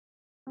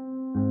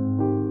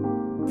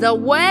The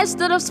words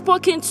that are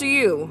spoken to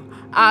you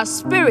are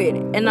spirit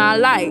and are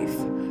life.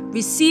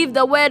 Receive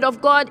the word of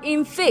God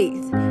in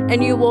faith,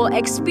 and you will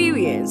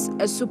experience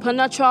a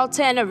supernatural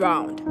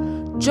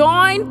turnaround.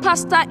 Join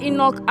Pastor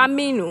Enoch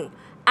Aminu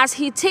as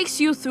he takes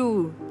you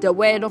through the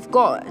word of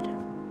God.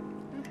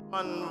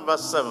 1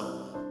 verse 7.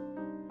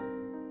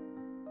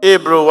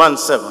 Hebrew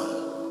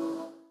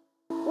 1:7.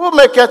 Who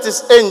maketh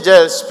his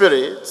angel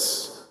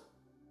spirits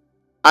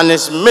and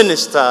his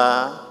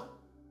minister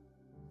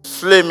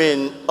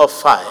flaming of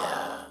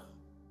fire.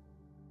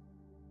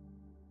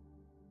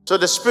 So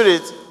the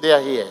spirit, they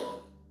are here.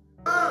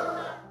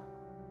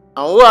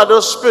 And who are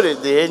those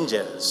spirits? The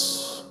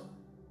angels.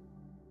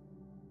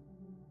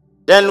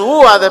 Then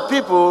who are the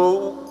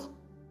people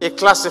they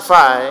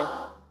classify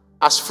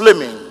as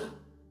flaming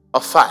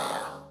of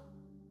fire?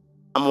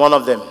 I'm one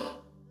of them.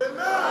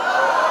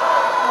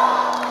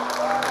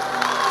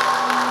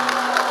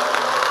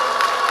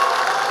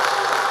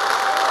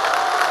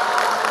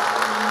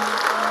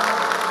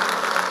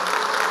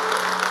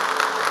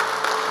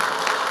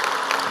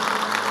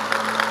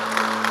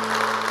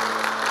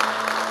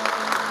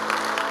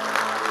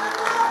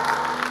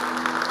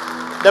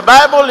 The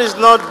Bible is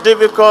not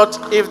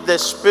difficult if the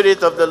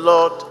Spirit of the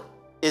Lord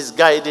is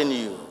guiding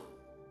you.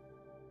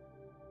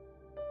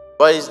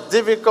 But it's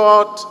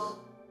difficult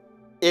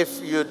if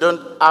you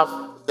don't have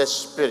the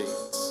Spirit.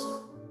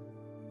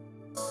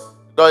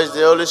 Because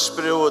the Holy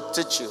Spirit will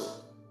teach you.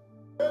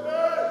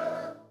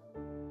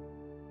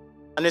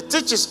 And it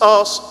teaches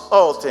us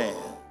all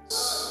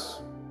things.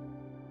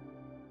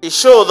 He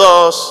showed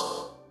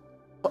us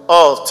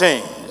all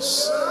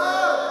things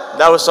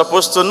that we're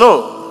supposed to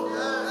know.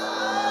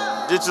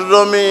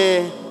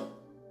 Deuteronomy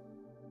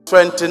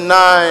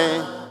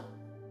 29,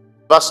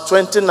 verse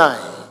 29.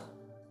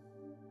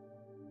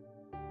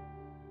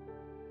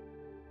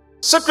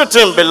 Secret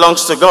thing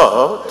belongs to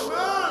God.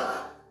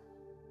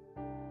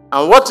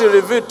 And what he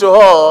revealed to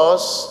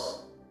us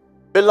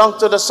belongs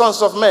to the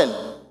sons of men.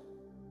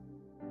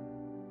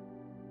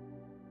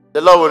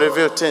 The Lord will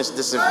reveal things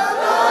this evening.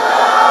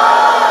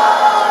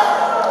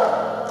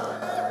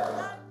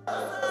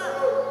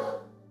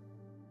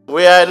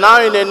 We are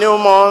now in a new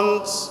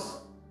month.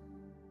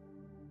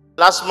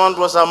 Last month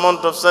was a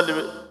month of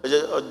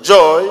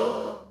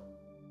joy,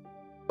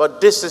 but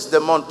this is the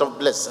month of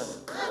blessing.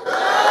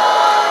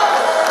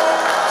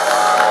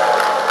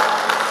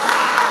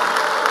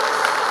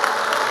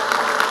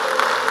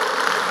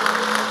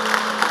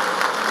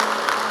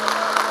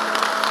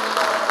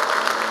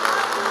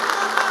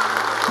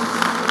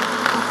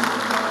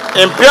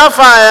 In pure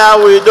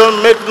fire, we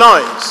don't make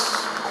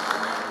noise,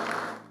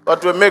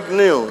 but we make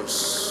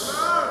news.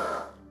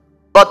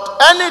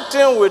 But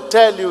anything we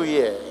tell you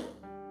here,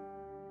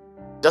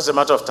 just a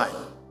matter of time.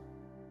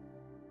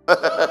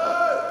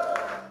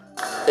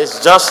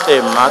 It's just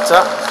a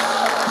matter.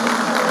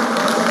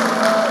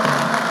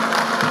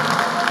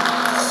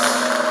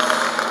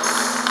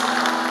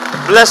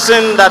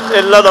 Blessing that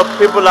a lot of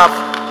people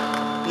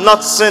have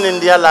not seen in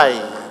their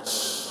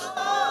lives.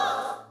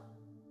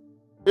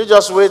 You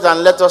just wait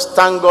and let us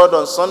thank God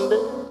on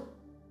Sunday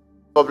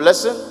for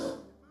blessing.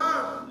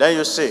 Then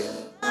you see.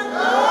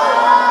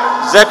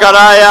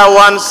 Zechariah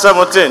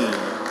 1:17.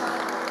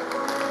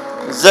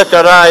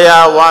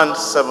 Zechariah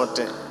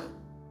 1:17.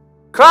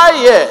 Cry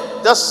ye,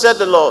 thus said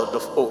the Lord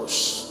of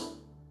hosts,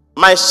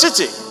 my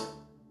city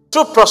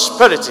to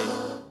prosperity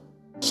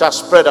shall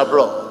spread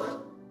abroad,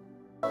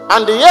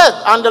 and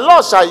the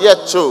Lord shall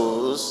yet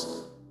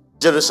choose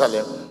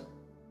Jerusalem,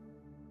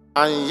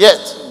 and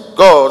yet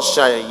God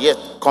shall yet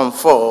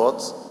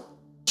comfort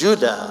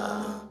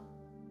Judah.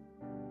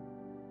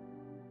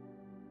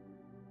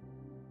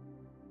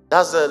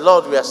 That's the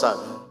Lord we are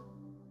serving.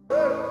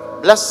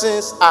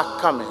 Blessings are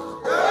coming.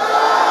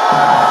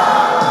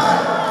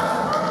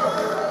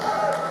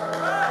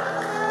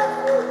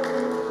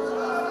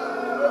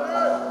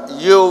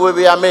 You will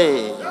be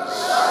amazed.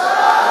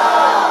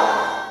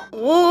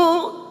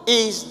 Who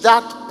is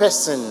that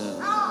person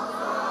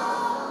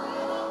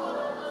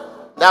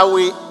that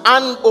will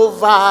hand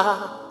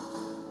over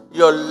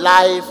your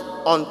life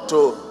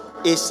unto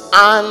his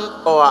hand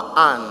or her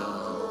hand?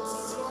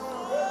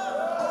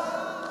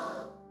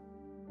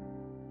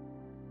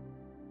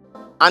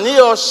 And he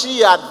or she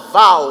had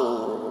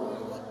vowed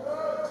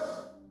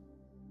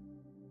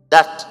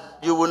that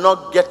you will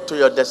not get to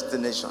your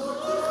destination.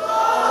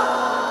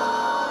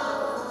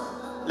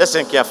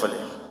 Listen carefully.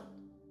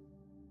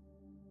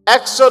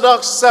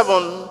 Exodus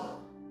 7.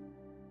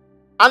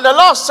 And the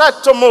Lord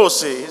said to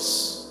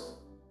Moses,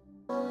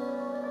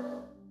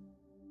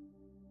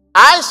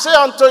 I say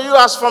unto you,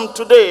 as from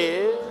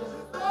today,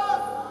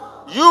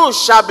 you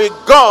shall be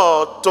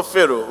God to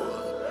Pharaoh.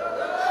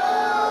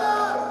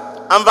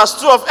 And verse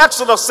 2 of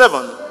Exodus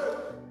 7.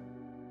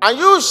 And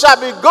you shall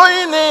be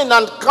going in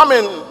and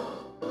coming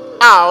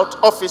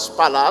out of his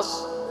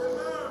palace,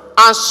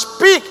 and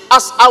speak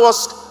as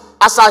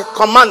I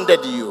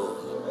commanded you.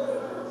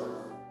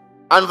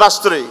 And verse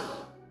 3.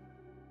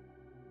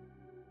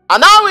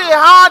 And I will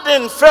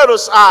harden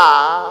Pharaoh's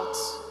heart,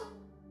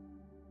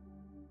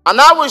 and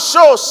I will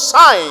show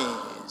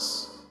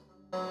signs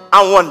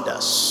and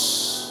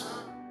wonders.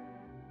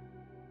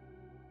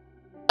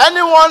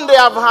 Anyone they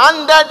have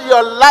handed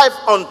your life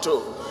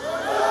unto,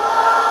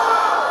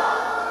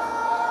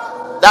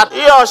 that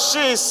he or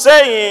she is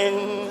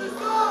saying,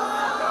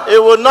 he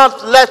will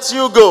not let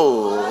you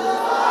go.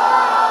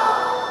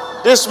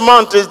 This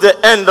month is the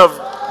end of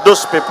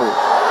those people.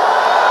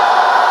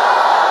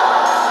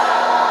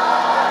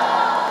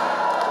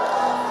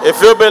 If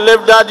you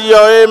believe that,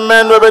 your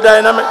amen will be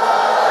dynamic.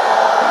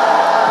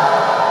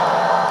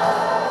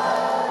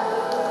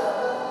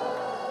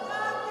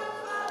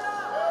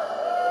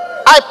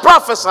 I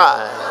prophesy,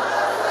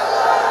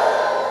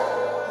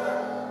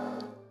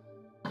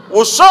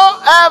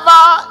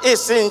 whosoever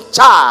is in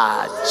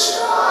charge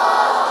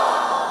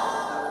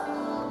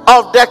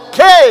of the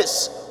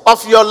case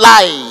of your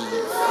life,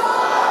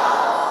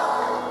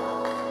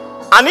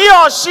 and he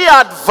or she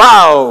had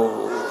vowed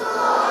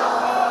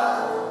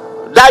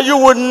that you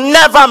would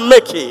never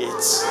make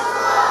it,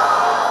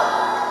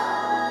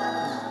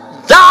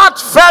 that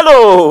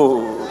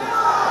fellow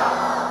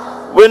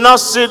will not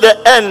see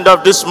the end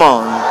of this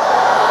month.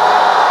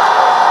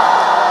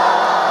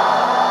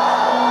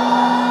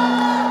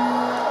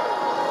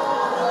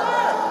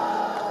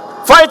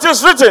 For it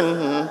is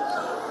written,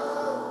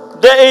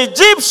 the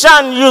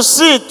Egyptian you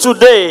see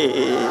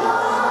today,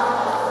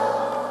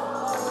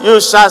 you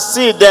shall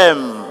see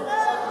them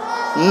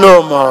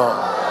no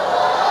more.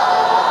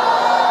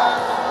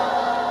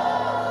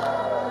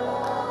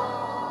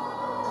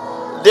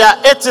 There are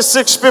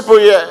 86 people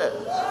here.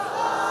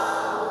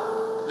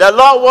 The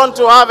Lord wants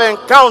to have an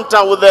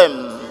encounter with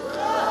them.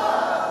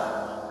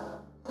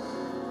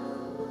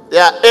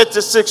 There are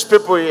 86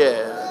 people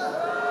here.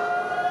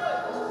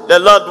 The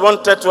Lord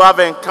wanted to have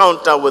an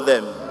encounter with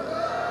them.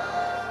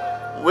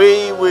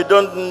 We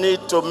don't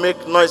need to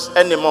make noise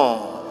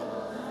anymore.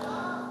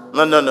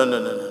 No.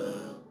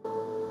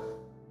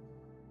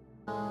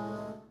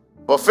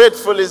 For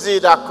faithful is he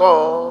that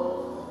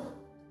called,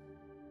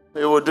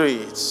 he will do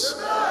it.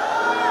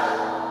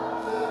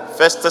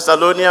 1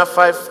 Thessalonians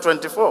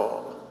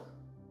 5:24.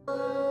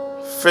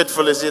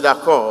 Faithful is he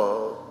that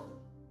called,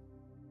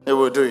 he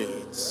will do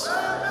it.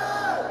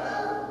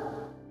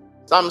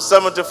 Psalm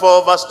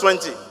 74 verse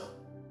 20.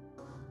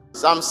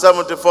 Psalm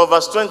 74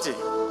 verse 20.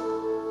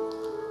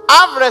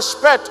 Have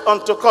respect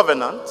unto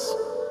covenants,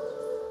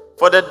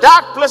 for the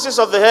dark places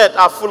of the head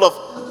are full of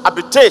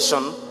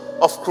habitation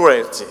of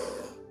cruelty.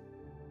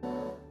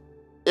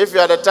 If you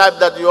are the type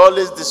that you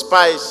always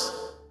despise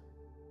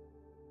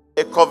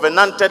a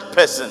covenanted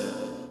person,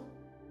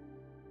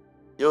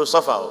 you will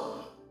suffer.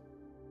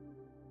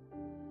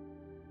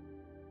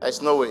 There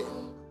is no way.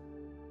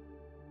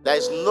 There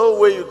is no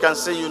way you can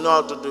say you know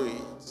how to do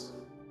it.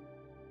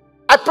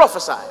 I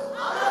prophesy.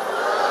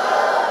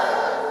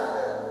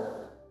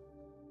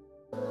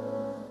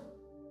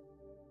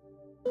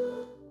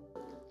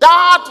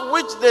 That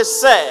which they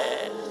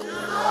said,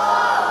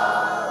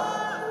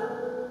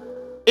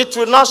 it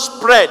will not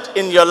spread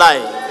in your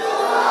life.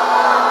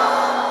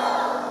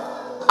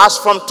 As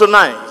from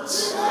tonight,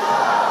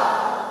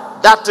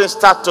 that thing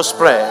start to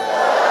spread.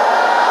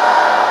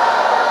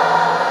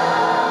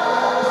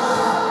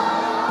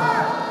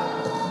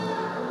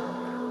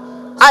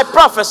 I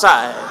prophesy.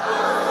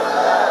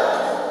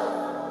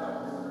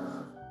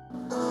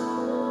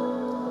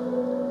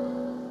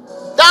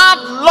 That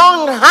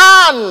long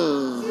hand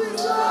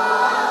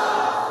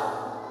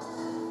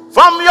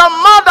from your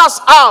mother's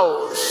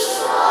house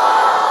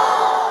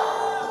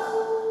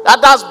that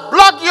has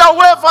blocked your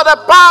way for the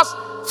past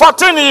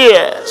 14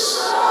 years,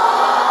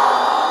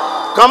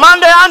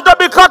 command the hand to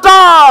be cut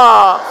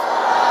off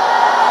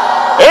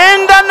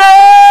in the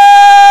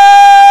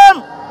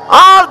name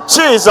of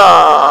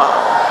Jesus.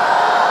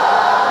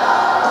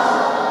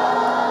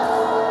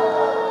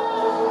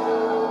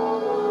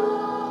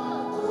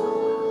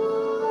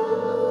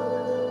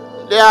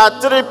 There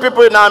are 3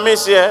 people in our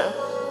midst here.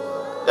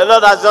 The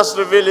Lord has just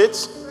revealed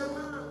it.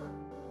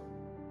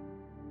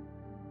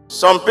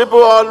 Some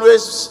people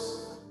always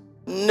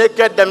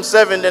naked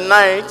themselves in the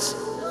night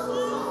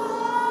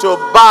to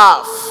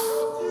bath,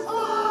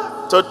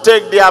 to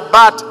take their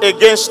bath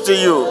against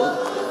you.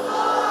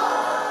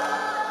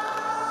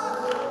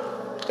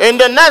 In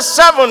the next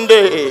 7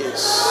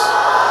 days,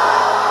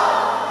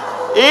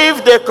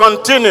 if they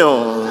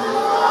continue,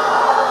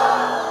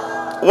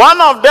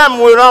 one of them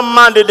will run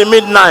mad in the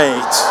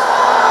midnight,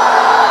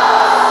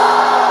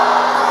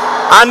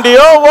 and the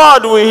whole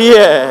world will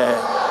hear.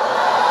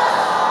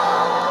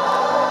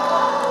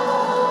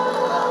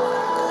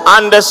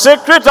 And the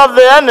secret of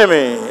the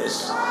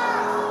enemies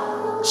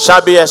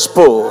shall be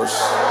exposed.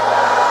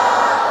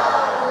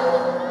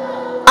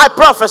 I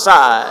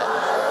prophesy,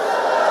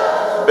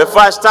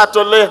 before I start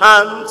to lay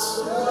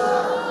hands,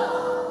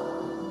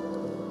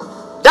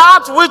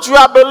 that which you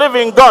are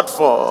believing God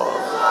for,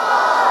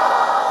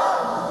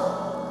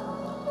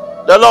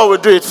 the Lord will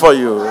do it for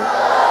you.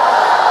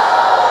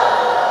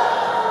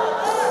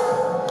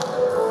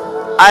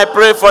 I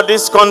pray for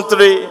this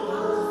country.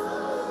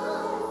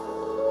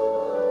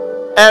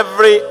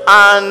 Every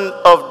hand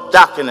of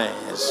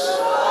darkness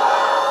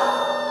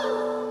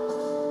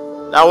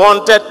that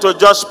wanted to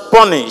just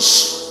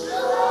punish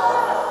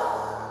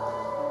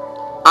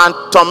and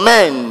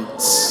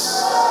torment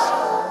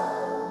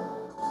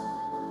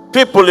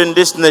people in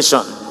this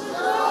nation.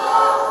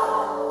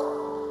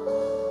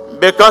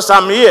 Because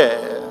I'm here,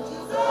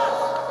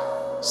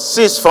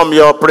 cease from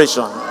your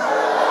operation.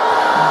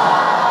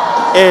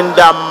 In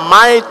the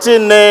mighty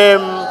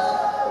name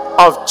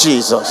of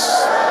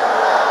Jesus.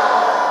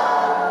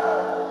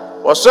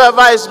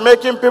 Whatsoever is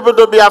making people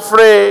to be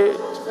afraid,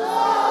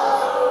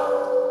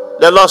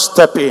 the Lord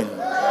step in.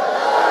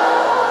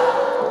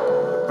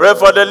 Pray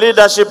for the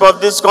leadership of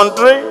this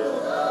country.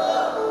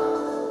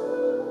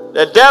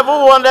 The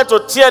devil wanted to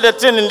tear the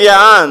thing in their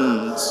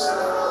hands.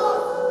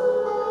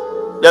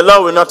 The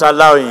Lord will not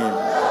allow him.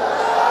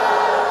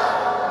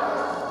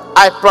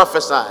 I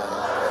prophesy.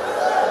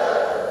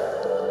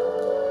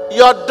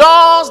 Your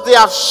doors, they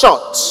have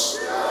shut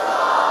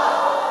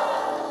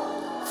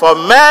for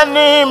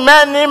many,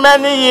 many,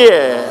 many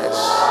years.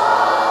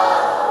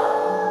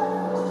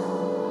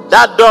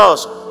 That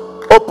door's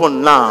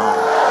open now.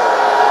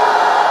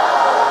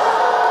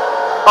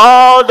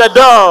 All the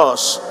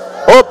doors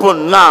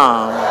open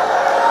now.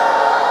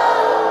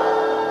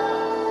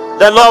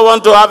 The Lord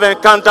wants to have an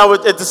encounter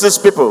with 86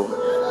 people.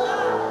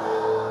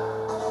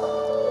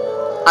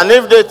 And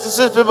if the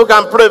 86 people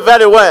can pray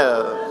very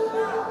well,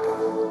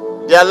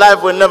 their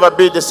life will never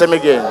be the same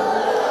again.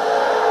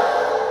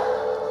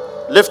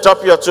 Lift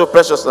up your two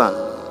precious hands.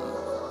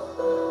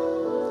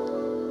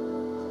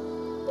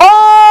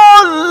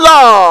 Oh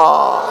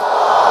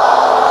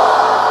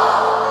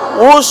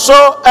Lord,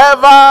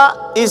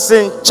 whosoever is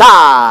in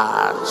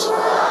charge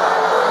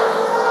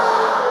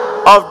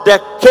of the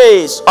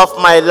case of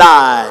my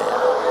life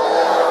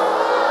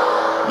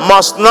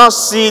must not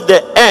see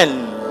the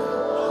end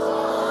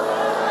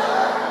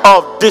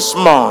of this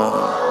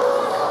month.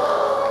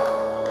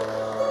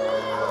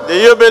 Do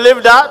you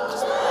believe that?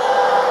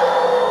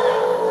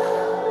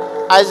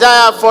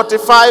 Isaiah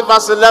 45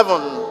 verse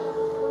 11.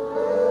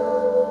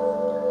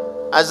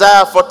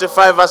 Isaiah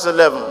 45 verse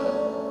 11.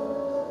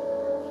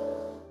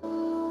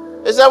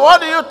 He said,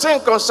 what do you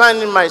think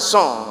concerning my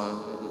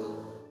son?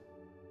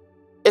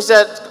 He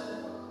said,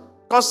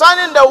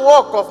 concerning the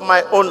work of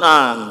my own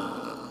hand,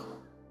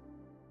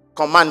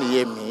 command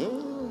ye me.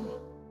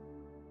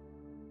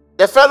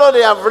 The fellow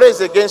they have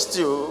raised against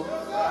you,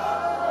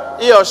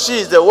 he or she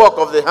is the work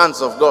of the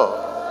hands of God.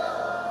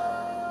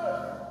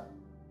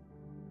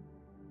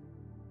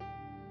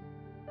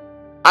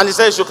 And he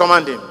said you should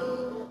command him.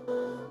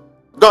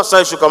 God said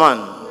you should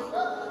command.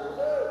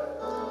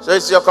 So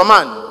it's your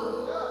command.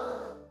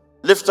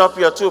 Lift up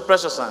your two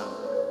precious hands.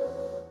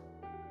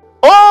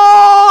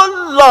 Oh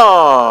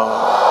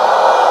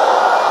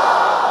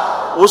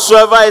Lord,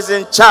 whosoever is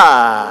in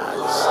charge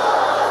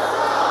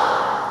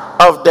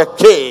of the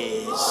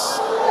case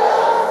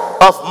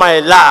of my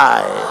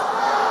life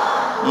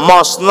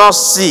must not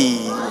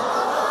see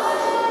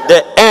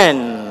the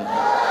end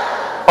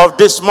of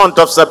this month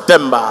of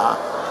September.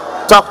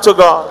 Talk to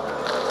God.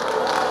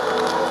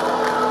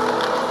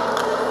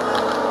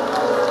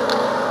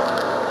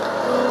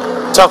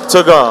 Talk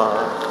to God.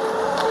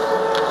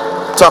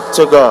 Talk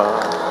to God.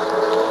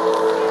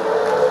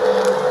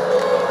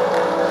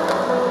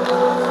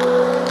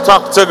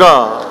 Talk to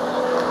God.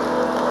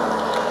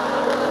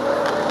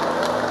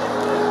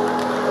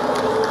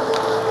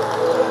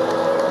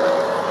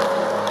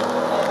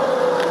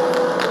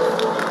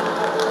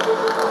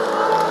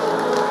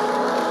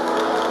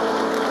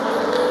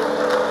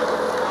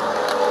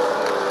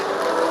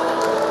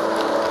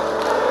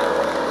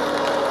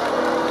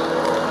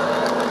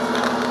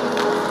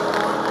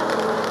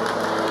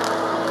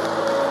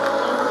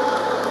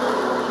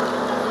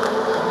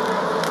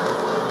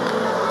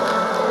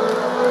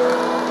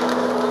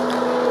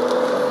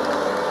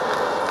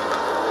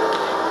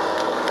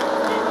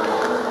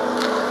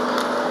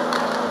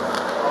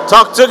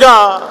 Talk to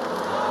God.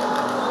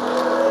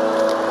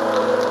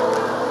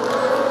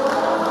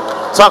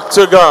 Talk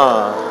to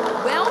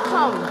God.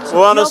 Welcome to We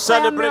want to Pure Fire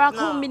celebrate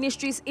Miracle now.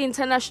 Ministries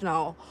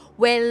International,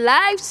 where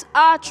lives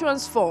are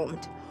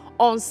transformed.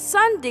 On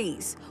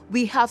Sundays,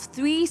 we have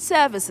 3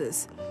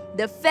 services.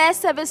 The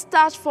first service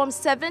starts from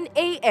 7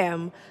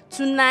 a.m.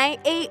 to 9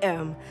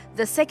 a.m.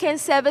 The second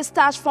service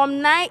starts from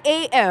 9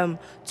 a.m.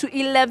 to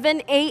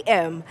 11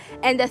 a.m.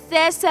 And the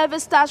third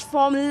service starts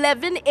from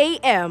 11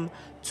 a.m.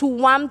 to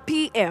 1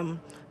 p.m.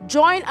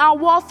 Join our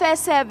warfare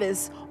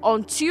service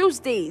on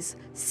Tuesdays,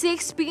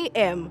 6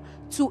 p.m.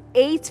 to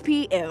 8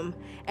 p.m.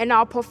 and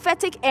our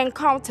prophetic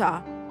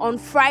encounter on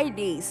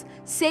Fridays,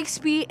 6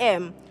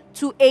 p.m.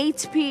 to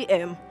 8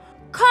 p.m.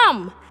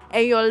 Come,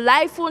 and your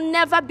life will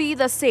never be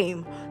the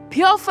same.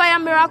 Pure Fire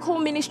Miracle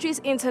Ministries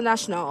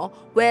International,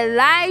 where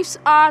lives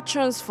are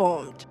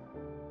transformed.